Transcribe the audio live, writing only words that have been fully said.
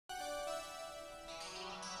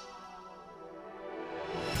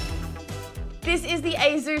this is the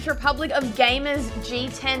ASUS Republic of Gamers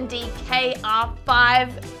G10DK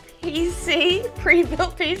R5 PC,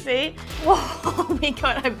 pre-built PC. Whoa, we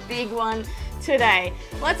got a big one today.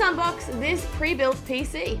 Let's unbox this pre-built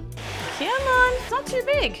PC. Come on, it's not too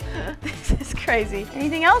big. This is crazy.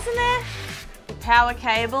 Anything else in there? The power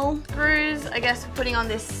cable, screws, I guess for putting on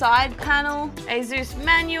this side panel, ASUS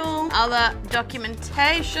manual, other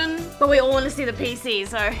documentation. But we all want to see the PC,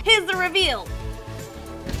 so here's the reveal.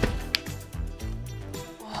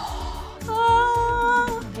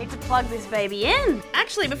 Need to plug this baby in.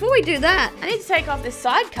 Actually, before we do that, I need to take off this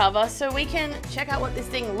side cover so we can check out what this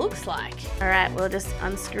thing looks like. All right, we'll just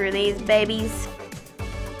unscrew these babies.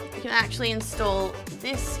 You can actually install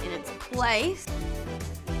this in its place.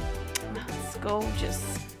 Oh, it's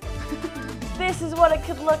gorgeous. This is what it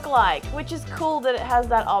could look like, which is cool that it has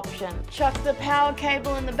that option. Chuck the power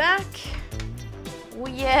cable in the back. Oh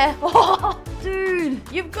yeah. Oh, dude,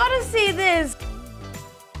 you've got to see this.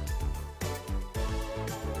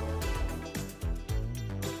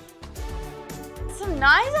 Some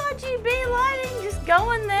nice RGB lighting just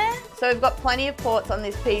going there. So we've got plenty of ports on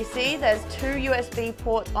this PC. There's 2 USB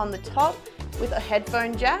ports on the top with a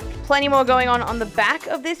headphone jack. Plenty more going on the back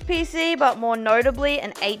of this PC, but more notably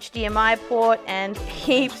an HDMI port and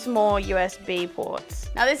heaps more USB ports.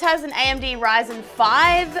 Now this has an AMD Ryzen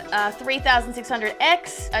 5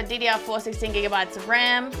 3600X, a DDR4 16GB of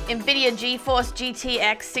RAM, NVIDIA GeForce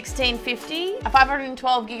GTX 1650, a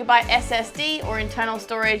 512GB SSD or internal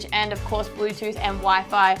storage, and of course Bluetooth and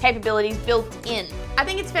Wi-Fi capabilities built in. I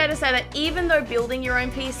think it's fair to say that even though building your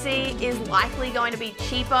own PC is likely going to be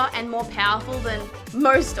cheaper and more powerful than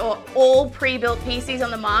most or all pre-built PCs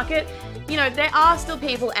on the market, you know, there are still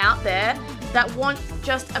people out there that want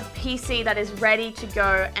just a PC that is ready to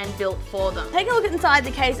go and built for them. Take a look inside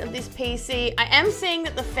the case of this PC. I am seeing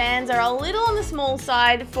that the fans are a little on the small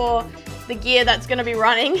side for the gear that's going to be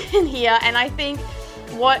running in here, and I think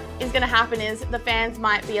what is going to happen is the fans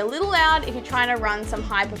might be a little loud if you're trying to run some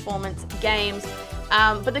high performance games.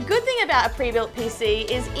 But the good thing about a pre-built PC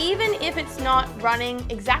is even if it's not running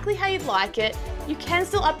exactly how you'd like it, you can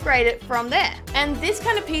still upgrade it from there. And this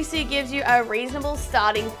kind of PC gives you a reasonable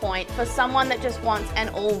starting point for someone that just wants an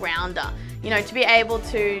all-rounder. You know, to be able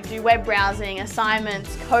to do web browsing,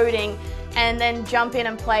 assignments, coding, and then jump in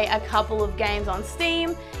and play a couple of games on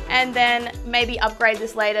Steam, and then maybe upgrade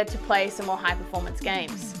this later to play some more high performance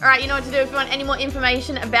games. All right, you know what to do. If you want any more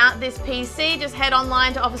information about this PC, just head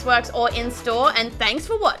online to Officeworks or in store, and thanks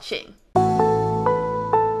for watching.